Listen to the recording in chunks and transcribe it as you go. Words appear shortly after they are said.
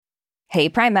Hey,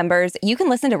 Prime members, you can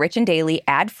listen to Rich and Daily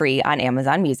ad-free on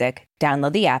Amazon Music.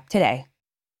 Download the app today.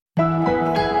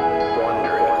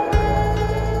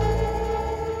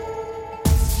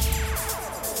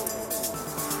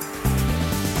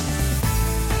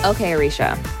 Okay,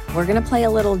 Arisha, we're going to play a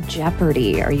little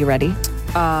Jeopardy. Are you ready?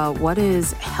 What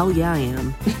is hell yeah I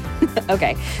am?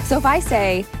 Okay, so if I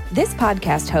say, this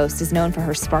podcast host is known for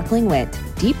her sparkling wit,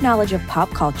 deep knowledge of pop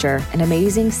culture, and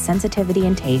amazing sensitivity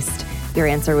and taste, your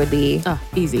answer would be?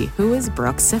 Easy. Who is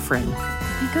Brooke Sifrin?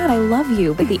 Oh my God, I love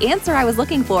you. But the answer I was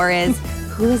looking for is,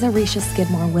 who is Arisha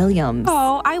Skidmore-Williams?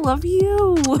 Oh, I love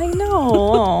you. I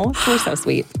know. You're so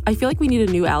sweet. I feel like we need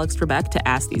a new Alex Trebek to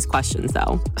ask these questions,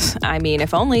 though. I mean,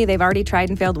 if only. They've already tried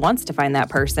and failed once to find that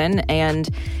person. And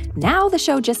now the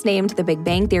show just named The Big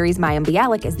Bang Theory's Mayim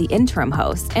Bialik as the interim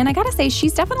host. And I gotta say,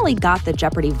 she's definitely got the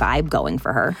Jeopardy vibe going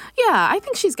for her. Yeah, I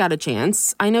think she's got a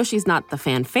chance. I know she's not the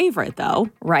fan favorite, though.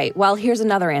 Right. Well, here's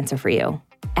another answer for you.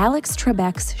 Alex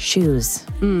Trebek's shoes.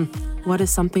 What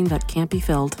is something that can't be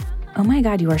filled? Oh my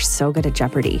God, you are so good at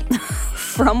Jeopardy.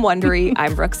 From Wondery,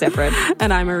 I'm Brooke Sifrin.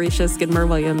 And I'm Arisha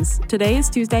Skidmore-Williams. Today is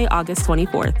Tuesday, August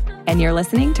 24th. And you're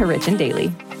listening to Rich and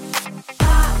Daily.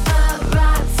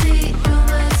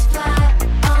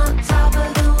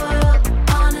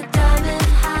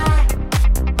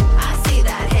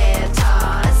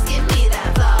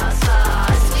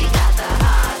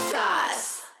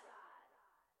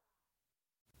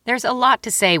 There's a lot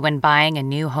to say when buying a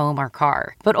new home or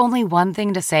car, but only one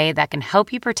thing to say that can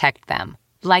help you protect them.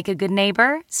 Like a good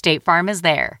neighbor, State Farm is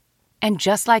there. And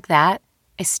just like that,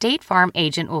 a State Farm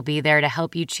agent will be there to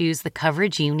help you choose the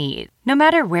coverage you need, no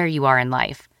matter where you are in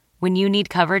life. When you need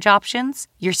coverage options,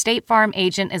 your State Farm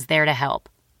agent is there to help,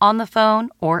 on the phone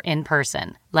or in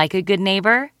person. Like a good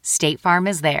neighbor, State Farm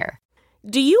is there.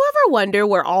 Do you ever wonder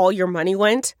where all your money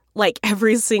went? Like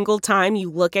every single time you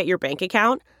look at your bank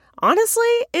account? Honestly,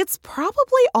 it's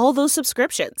probably all those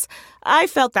subscriptions. I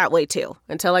felt that way too,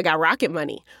 until I got Rocket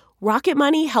Money. Rocket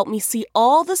Money helped me see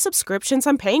all the subscriptions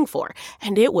I'm paying for,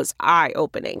 and it was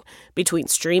eye-opening. Between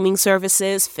streaming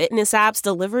services, fitness apps,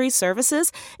 delivery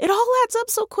services, it all adds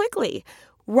up so quickly.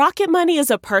 Rocket Money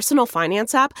is a personal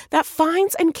finance app that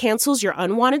finds and cancels your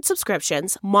unwanted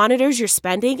subscriptions, monitors your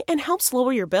spending, and helps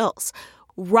lower your bills.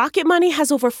 Rocket Money has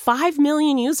over 5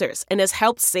 million users and has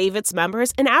helped save its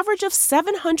members an average of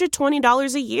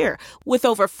 $720 a year, with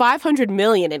over 500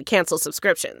 million in canceled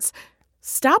subscriptions.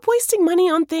 Stop wasting money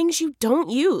on things you don't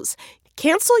use.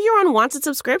 Cancel your unwanted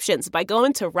subscriptions by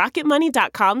going to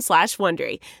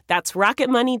rocketmoney.com/Wondery. That's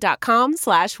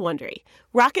rocketmoney.com/Wondery.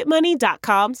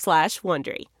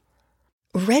 rocketmoney.com/Wondery.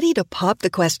 Ready to pop the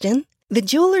question? The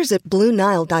jewelers at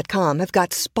BlueNile.com have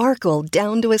got sparkle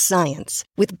down to a science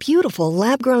with beautiful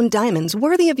lab-grown diamonds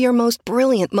worthy of your most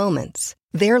brilliant moments.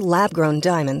 Their lab-grown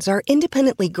diamonds are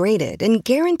independently graded and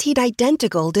guaranteed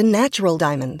identical to natural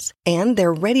diamonds, and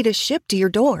they're ready to ship to your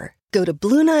door. Go to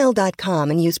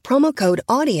BlueNile.com and use promo code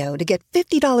AUDIO to get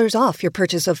 $50 off your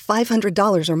purchase of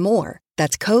 $500 or more.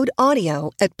 That's code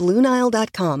AUDIO at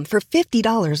BlueNile.com for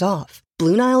 $50 off.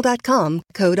 BlueNile.com,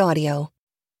 code AUDIO.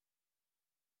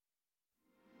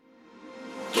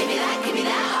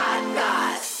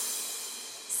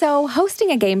 So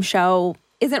hosting a game show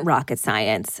isn't rocket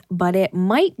science, but it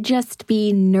might just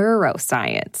be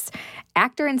neuroscience.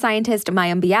 Actor and scientist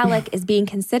Mayim Bialik is being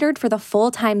considered for the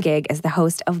full-time gig as the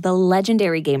host of the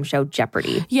legendary game show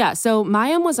Jeopardy. Yeah, so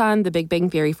Mayim was on The Big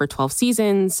Bang Theory for 12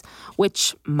 seasons,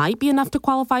 which might be enough to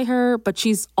qualify her, but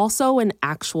she's also an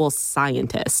actual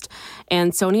scientist.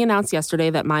 And Sony announced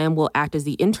yesterday that Mayim will act as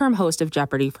the interim host of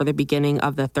Jeopardy for the beginning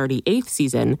of the 38th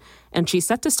season, and she's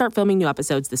set to start filming new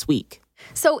episodes this week.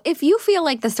 So if you feel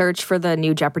like the search for the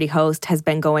new Jeopardy host has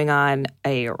been going on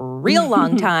a real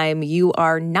long time, you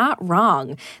are not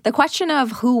wrong. The question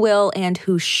of who will and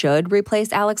who should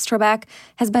replace Alex Trebek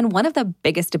has been one of the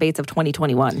biggest debates of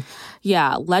 2021.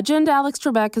 Yeah, legend Alex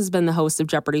Trebek has been the host of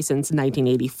Jeopardy since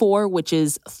 1984, which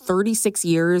is 36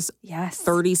 years, yes,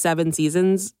 37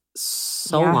 seasons.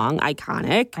 So long,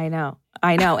 iconic. I know.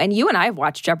 And you and I have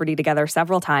watched Jeopardy together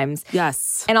several times.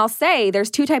 Yes. And I'll say there's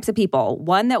two types of people.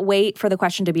 One that wait for the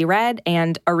question to be read,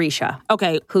 and Arisha.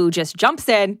 Okay. Who just jumps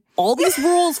in. All these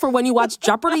rules for when you watch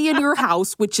Jeopardy in your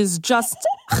house, which is just,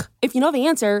 if you know the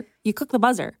answer, you click the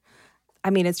buzzer. I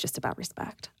mean, it's just about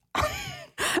respect.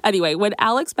 Anyway, when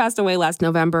Alex passed away last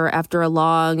November after a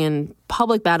long and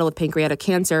public battle with pancreatic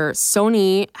cancer,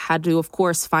 Sony had to, of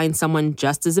course, find someone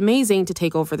just as amazing to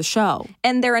take over the show.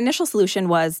 And their initial solution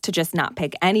was to just not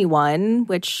pick anyone,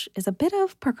 which is a bit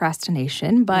of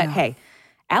procrastination. But hey,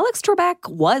 Alex Trebek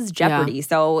was Jeopardy,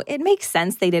 so it makes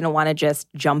sense they didn't want to just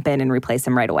jump in and replace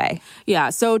him right away. Yeah,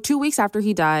 so 2 weeks after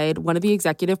he died, one of the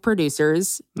executive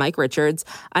producers, Mike Richards,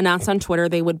 announced on Twitter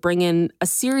they would bring in a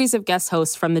series of guest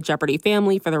hosts from the Jeopardy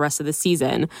family for the rest of the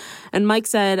season. And Mike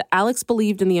said Alex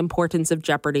believed in the importance of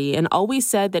Jeopardy and always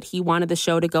said that he wanted the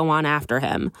show to go on after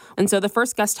him. And so the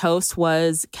first guest host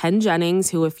was Ken Jennings,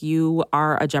 who, if you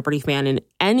are a Jeopardy fan in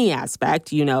any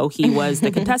aspect, you know he was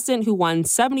the contestant who won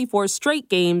 74 straight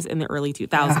games in the early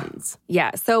 2000s.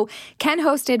 Yeah, so Ken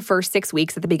hosted for 6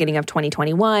 weeks at the beginning of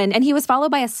 2021, and he was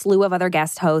followed by a slew of other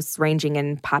guest hosts ranging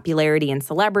in popularity and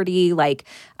celebrity, like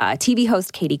TV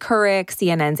host Katie Couric,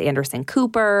 CNN's Anderson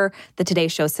Cooper, the Today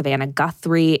Show's Savannah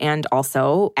Guthrie, and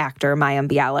also actor Mayim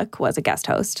Bialik was a guest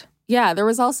host. Yeah, there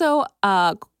was also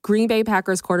Green Bay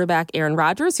Packers quarterback Aaron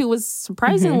Rodgers, who was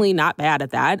surprisingly not bad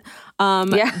at that.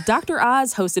 Dr.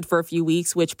 Oz hosted for a few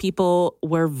weeks, which people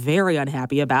were very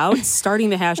unhappy about, starting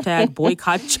the hashtag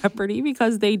boycott Jeopardy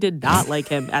because they did not like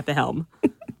him at the helm.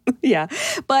 Yeah.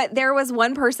 But there was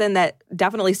one person that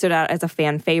definitely stood out as a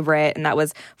fan favorite, and that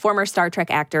was former Star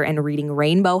Trek actor and Reading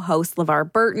Rainbow host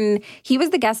LeVar Burton. He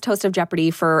was the guest host of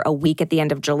Jeopardy for a week at the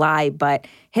end of July, but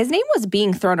his name was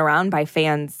being thrown around by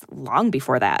fans long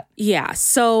before that. Yeah.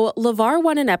 So LeVar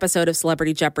won an episode of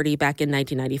Celebrity Jeopardy back in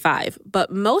 1995,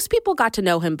 but most people got to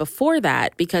know him before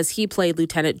that because he played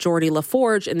Lieutenant Geordi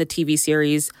LaForge in the TV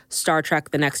series Star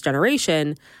Trek: The Next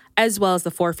Generation, as well as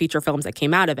the 4 feature films that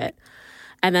came out of it.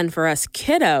 And then for us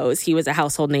kiddos, he was a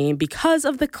household name because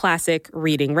of the classic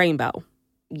Reading Rainbow.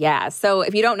 Yeah. So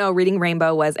if you don't know, Reading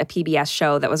Rainbow was a PBS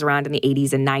show that was around in the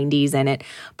 80s and 90s, and it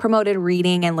promoted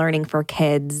reading and learning for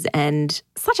kids. And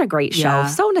such a great show. Yeah.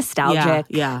 So nostalgic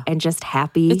and just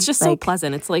happy. It's just so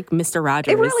pleasant. It's like Mr.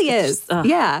 Rogers. It really is. Just,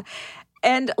 yeah.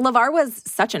 And LeVar was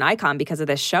such an icon because of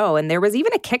this show. And there was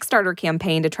even a Kickstarter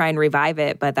campaign to try and revive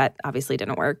it, but that obviously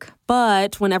didn't work.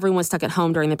 But when everyone was stuck at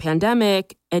home during the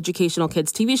pandemic, educational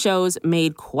kids' TV shows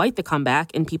made quite the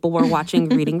comeback, and people were watching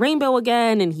Reading Rainbow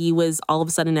again, and he was all of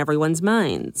a sudden in everyone's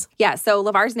minds. Yeah, so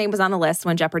LeVar's name was on the list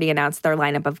when Jeopardy announced their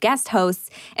lineup of guest hosts,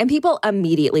 and people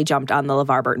immediately jumped on the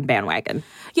LeVar Burton bandwagon.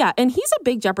 Yeah, and he's a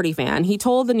big Jeopardy fan. He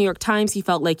told the New York Times he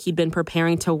felt like he'd been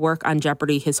preparing to work on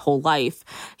Jeopardy his whole life.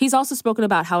 He's also spoken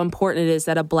about how important it is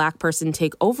that a Black person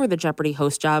take over the Jeopardy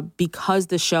host job because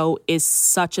the show is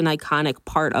such an iconic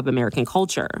part of American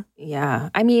culture. Yeah.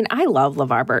 I mean, I love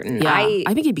LeVar Burton. Yeah,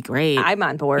 I think he'd be great. I'm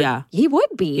on board. Yeah. He would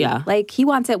be. Yeah. Like, he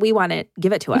wants it, we want it,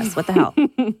 give it to us. What the hell?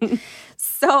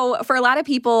 So for a lot of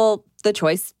people, the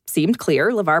choice seemed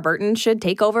clear. LeVar Burton should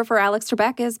take over for Alex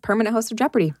Trebek as permanent host of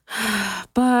Jeopardy.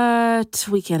 But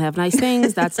we can't have nice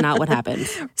things. That's not what happened.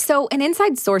 So an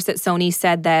inside source at Sony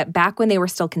said that back when they were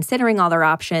still considering all their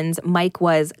options, Mike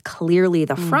was clearly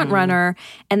the front runner.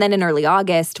 And then in early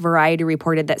August, Variety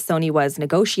reported that Sony was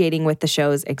negotiating with the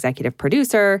show's executive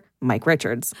producer, Mike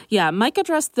Richards. Yeah, Mike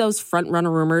addressed those front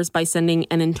runner rumors by sending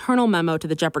an internal memo to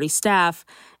the Jeopardy staff.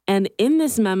 And in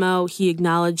this memo, he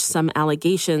acknowledged some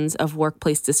allegations of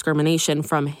workplace discrimination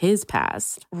from his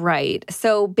past. Right.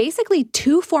 So basically,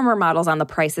 2 former models on The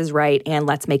Price is Right and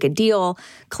Let's Make a Deal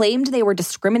claimed they were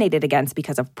discriminated against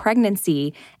because of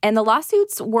pregnancy. And the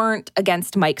lawsuits weren't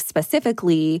against Mike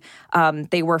specifically.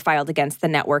 They were filed against the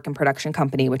network and production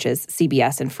company, which is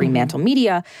CBS and Fremantle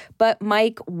Media. But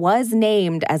Mike was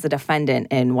named as a defendant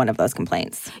in one of those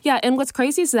complaints. Yeah, and what's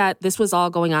crazy is that this was all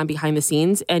going on behind the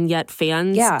scenes, and yet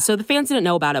fans... Yeah. So the fans didn't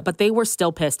know about it, but they were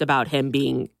still pissed about him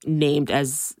being named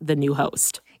as the new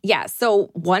host. Yeah, so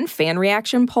one fan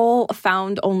reaction poll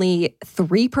found only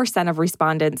 3% of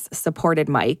respondents supported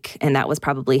Mike, and that was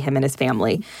probably him and his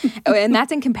family. And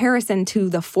that's in comparison to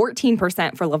the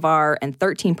 14% for LeVar and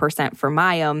 13% for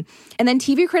Mayim. And then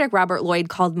TV critic Robert Lloyd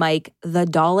called Mike the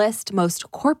dullest, most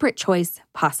corporate choice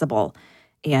possible.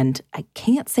 And I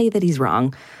can't say that he's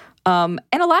wrong. And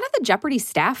a lot of the Jeopardy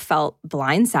staff felt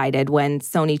blindsided when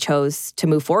Sony chose to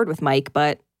move forward with Mike,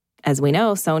 but as we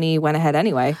know, Sony went ahead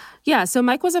anyway. Yeah, so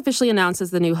Mike was officially announced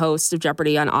as the new host of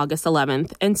Jeopardy on August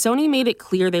 11th, and Sony made it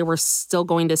clear they were still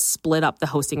going to split up the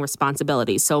hosting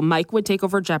responsibilities. So Mike would take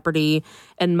over Jeopardy,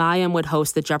 and Mayim would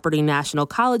host the Jeopardy National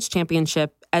College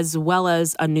Championship, as well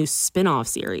as a new spin-off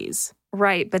series.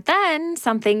 Right, but then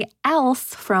something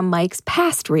else from Mike's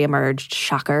past reemerged.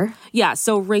 Shocker. Yeah,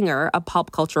 so Ringer, a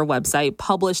pop culture website,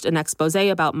 published an expose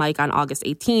about Mike on August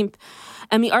 18th.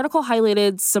 And the article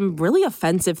highlighted some really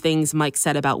offensive things Mike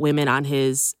said about women on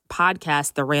his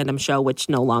podcast, The Random Show, which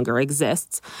no longer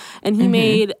exists. And he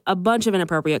made a bunch of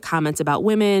inappropriate comments about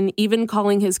women, even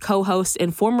calling his co-host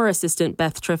and former assistant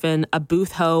Beth Triffin a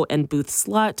booth hoe and booth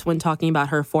slut when talking about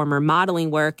her former modeling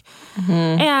work.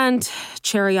 And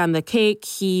cherry on the cake,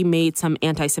 he made some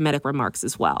anti-Semitic remarks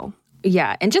as well.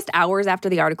 Yeah, and just hours after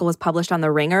the article was published on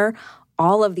The Ringer,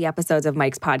 all of the episodes of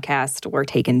Mike's podcast were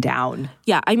taken down.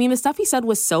 Yeah, I mean, the stuff he said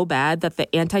was so bad that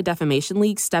the Anti-Defamation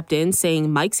League stepped in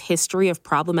saying Mike's history of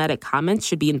problematic comments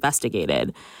should be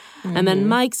investigated. And then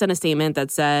Mike sent a statement that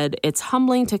said, it's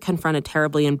humbling to confront a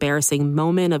terribly embarrassing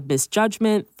moment of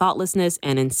misjudgment, thoughtlessness,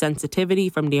 and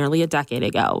insensitivity from nearly a decade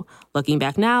ago. Looking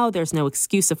back now, there's no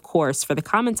excuse, of course, for the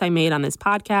comments I made on this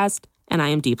podcast, and I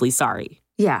am deeply sorry.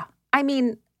 Yeah, I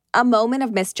mean, a moment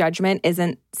of misjudgment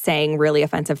isn't saying really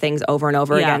offensive things over and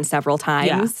over again several times.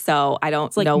 Yeah. So I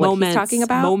don't know what he's talking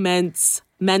about.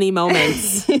 Many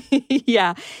moments.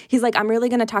 Yeah. He's like, I'm really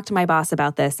going to talk to my boss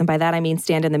about this. And by that, I mean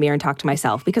stand in the mirror and talk to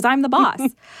myself because I'm the boss.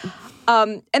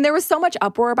 And there was so much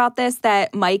uproar about this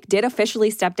that Mike did officially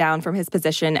step down from his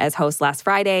position as host last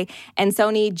Friday. And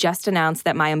Sony just announced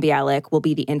that Mayim Bialik will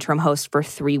be the interim host for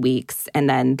 3 weeks. And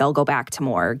then they'll go back to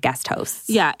more guest hosts.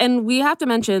 Yeah. And we have to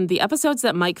mention the episodes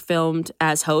that Mike filmed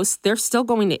as host, they're still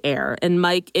going to air. And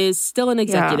Mike is still an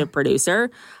executive producer.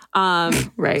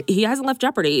 Right. He hasn't left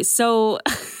Jeopardy. So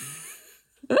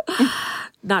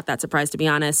not that surprised, to be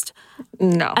honest.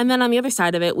 No. And then on the other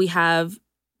side of it, we have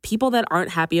people that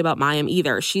aren't happy about Mayim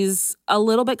either. She's a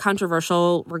little bit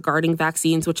controversial regarding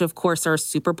vaccines, which of course are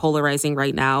super polarizing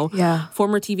right now. Yeah.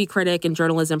 Former TV critic and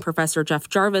journalism professor Jeff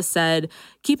Jarvis said,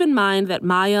 keep in mind that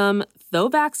Mayim, though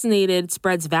vaccinated,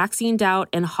 spreads vaccine doubt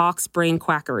and hawks brain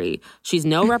quackery. She's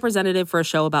no representative for a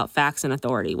show about facts and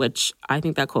authority, which I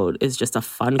think that quote is just a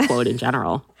fun quote in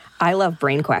general. I love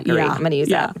brain quackery. Yeah. I'm going to use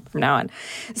that from now on.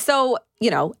 So,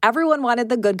 everyone wanted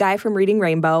the good guy from Reading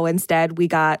Rainbow. Instead, we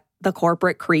got the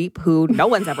corporate creep who no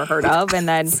one's ever heard of. And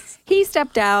then he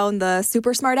stepped down. The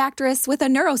super smart actress with a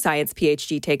neuroscience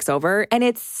PhD takes over. And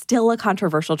it's still a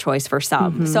controversial choice for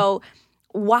some. So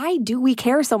why do we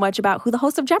care so much about who the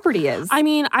host of Jeopardy is? I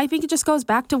mean, I think it just goes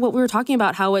back to what we were talking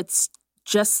about, how it's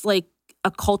just like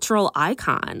a cultural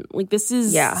icon. Like this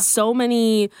is so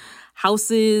many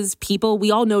houses, people. We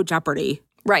all know Jeopardy.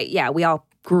 Right. Yeah. We all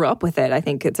grew up with it. I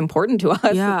think it's important to us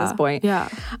at this point. Yeah.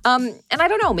 And I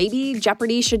don't know, maybe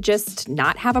Jeopardy should just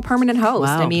not have a permanent host.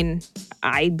 Wow. I mean,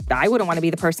 I wouldn't want to be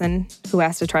the person who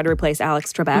has to try to replace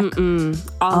Alex Trebek.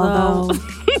 Although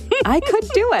I could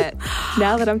do it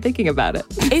now that I'm thinking about it.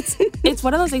 It's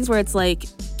one of those things where it's like,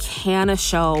 can a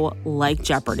show like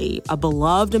Jeopardy, a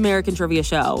beloved American trivia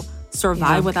show,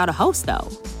 survive without a host though?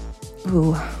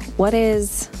 Ooh, what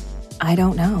is... I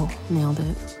don't know. Nailed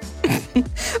it.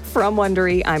 From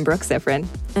Wondery, I'm Brooke Sifrin.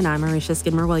 And I'm Marisha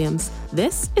Skidmore-Williams.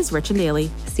 This is Rich and Daily.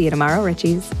 See you tomorrow,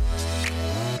 Richies.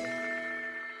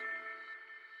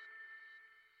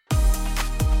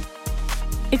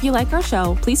 If you like our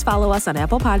show, please follow us on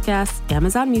Apple Podcasts,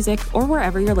 Amazon Music, or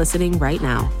wherever you're listening right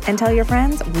now. And tell your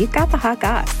friends we've got the hot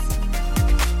goss.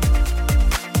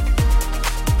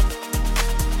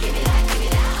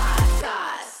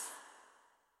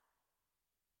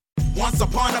 Once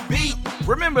upon a beat.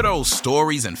 Remember those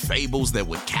stories and fables that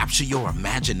would capture your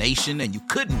imagination and you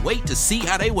couldn't wait to see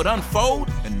how they would unfold?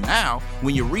 And now,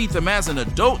 when you read them as an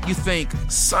adult, you think,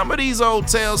 some of these old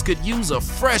tales could use a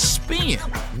fresh spin.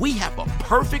 We have a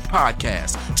perfect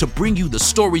podcast to bring you the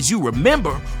stories you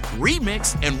remember,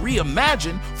 remix, and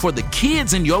reimagine for the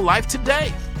kids in your life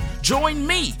today. Join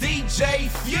me, DJ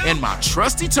Few, and my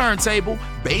trusty turntable,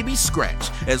 Baby Scratch,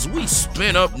 as we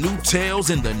spin up new tales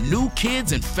in the New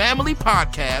Kids and Family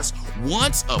podcast,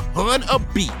 Once Upon a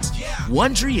Beat.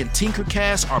 Wondery and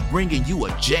Tinkercast are bringing you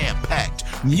a jam-packed,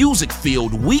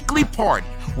 music-filled weekly party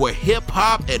where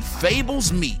hip-hop and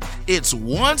fables meet. It's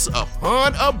Once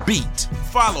Upon a Beat.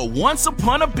 Follow Once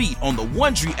Upon a Beat on the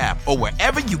Wondery app or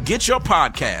wherever you get your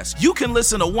podcasts. You can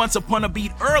listen to Once Upon a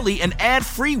Beat early and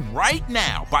ad-free right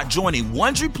now by joining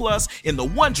Wondery Plus in the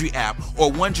Wondery app or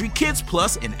Wondery Kids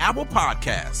Plus in Apple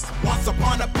Podcasts. Once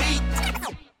Upon a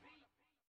Beat.